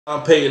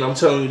I'm Peyton, I'm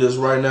telling you this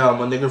right now,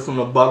 my nigga, from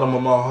the bottom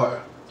of my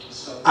heart.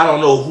 I don't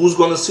know who's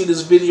going to see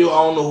this video.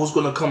 I don't know who's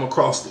going to come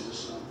across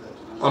this.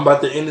 I'm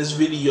about to end this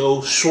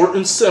video short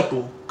and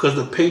simple because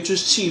the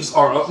Patriots Chiefs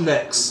are up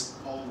next.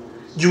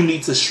 You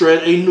need to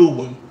shred a new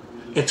one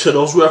into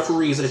those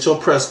referees at your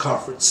press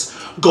conference.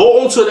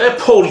 Go onto that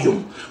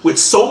podium with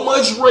so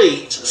much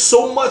rage,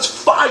 so much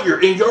fire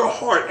in your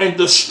heart and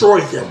destroy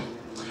them.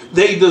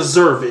 They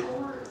deserve it.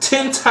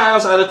 10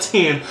 times out of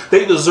 10,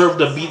 they deserve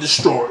to be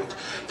destroyed.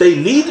 They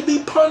need to be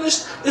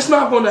punished. It's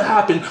not going to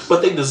happen,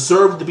 but they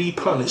deserve to be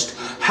punished.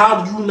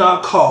 How do you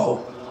not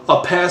call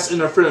a pass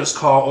interference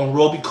call on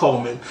Roby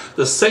Coleman?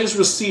 The Saints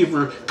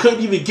receiver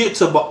couldn't even get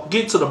to the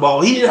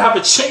ball. He didn't have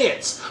a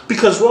chance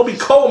because Roby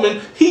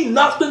Coleman, he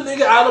knocked the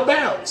nigga out of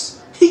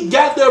bounds. He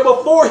got there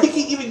before he could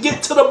even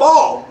get to the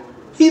ball.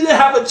 He didn't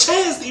have a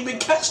chance to even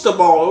catch the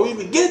ball or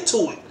even get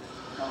to it.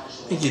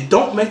 And you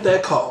don't make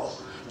that call.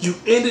 You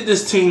ended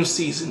this team's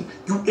season.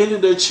 You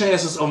ended their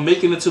chances of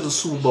making it to the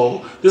Super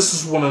Bowl. This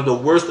is one of the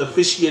worst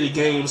officiated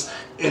games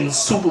in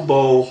Super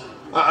Bowl.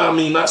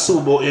 Not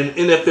Super Bowl, in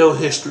NFL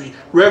history.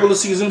 Regular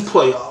season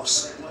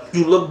playoffs.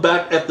 You look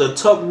back at the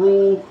Tuck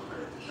rule,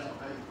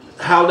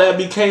 how that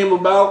became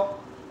about.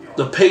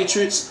 The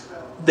Patriots,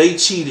 they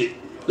cheated.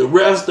 The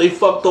refs, they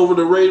fucked over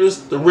the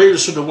Raiders. The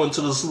Raiders should have went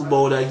to the Super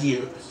Bowl that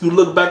year. You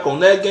look back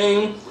on that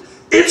game,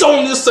 it's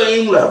on the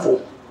same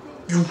level.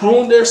 You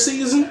ruined their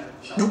season.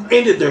 You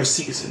ended their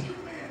season.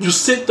 You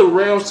sent the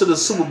Rams to the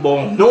Super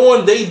Bowl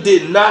knowing they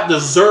did not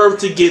deserve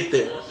to get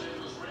there.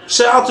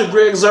 Shout out to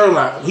Greg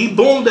Zuerlein. He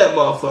boomed that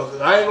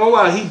motherfucker. I ain't gonna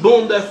lie, he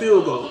boomed that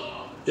field goal.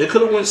 It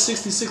could have went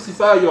 60,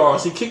 65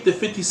 yards. He kicked it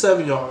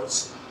 57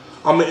 yards.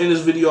 I'm going to end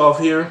this video off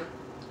here.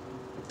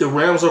 The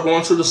Rams are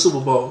going to the Super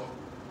Bowl.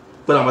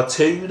 But I'm going to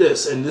tell you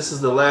this, and this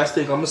is the last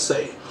thing I'm going to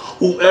say.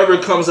 Whoever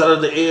comes out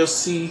of the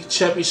AFC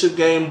Championship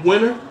game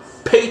winner,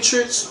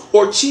 Patriots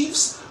or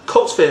Chiefs,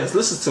 Colts fans,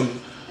 listen to me.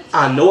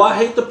 I know I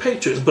hate the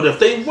Patriots, but if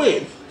they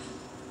win,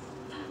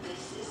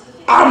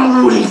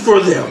 I'm rooting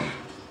for them.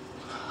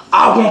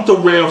 I want the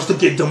Rams to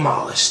get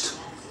demolished.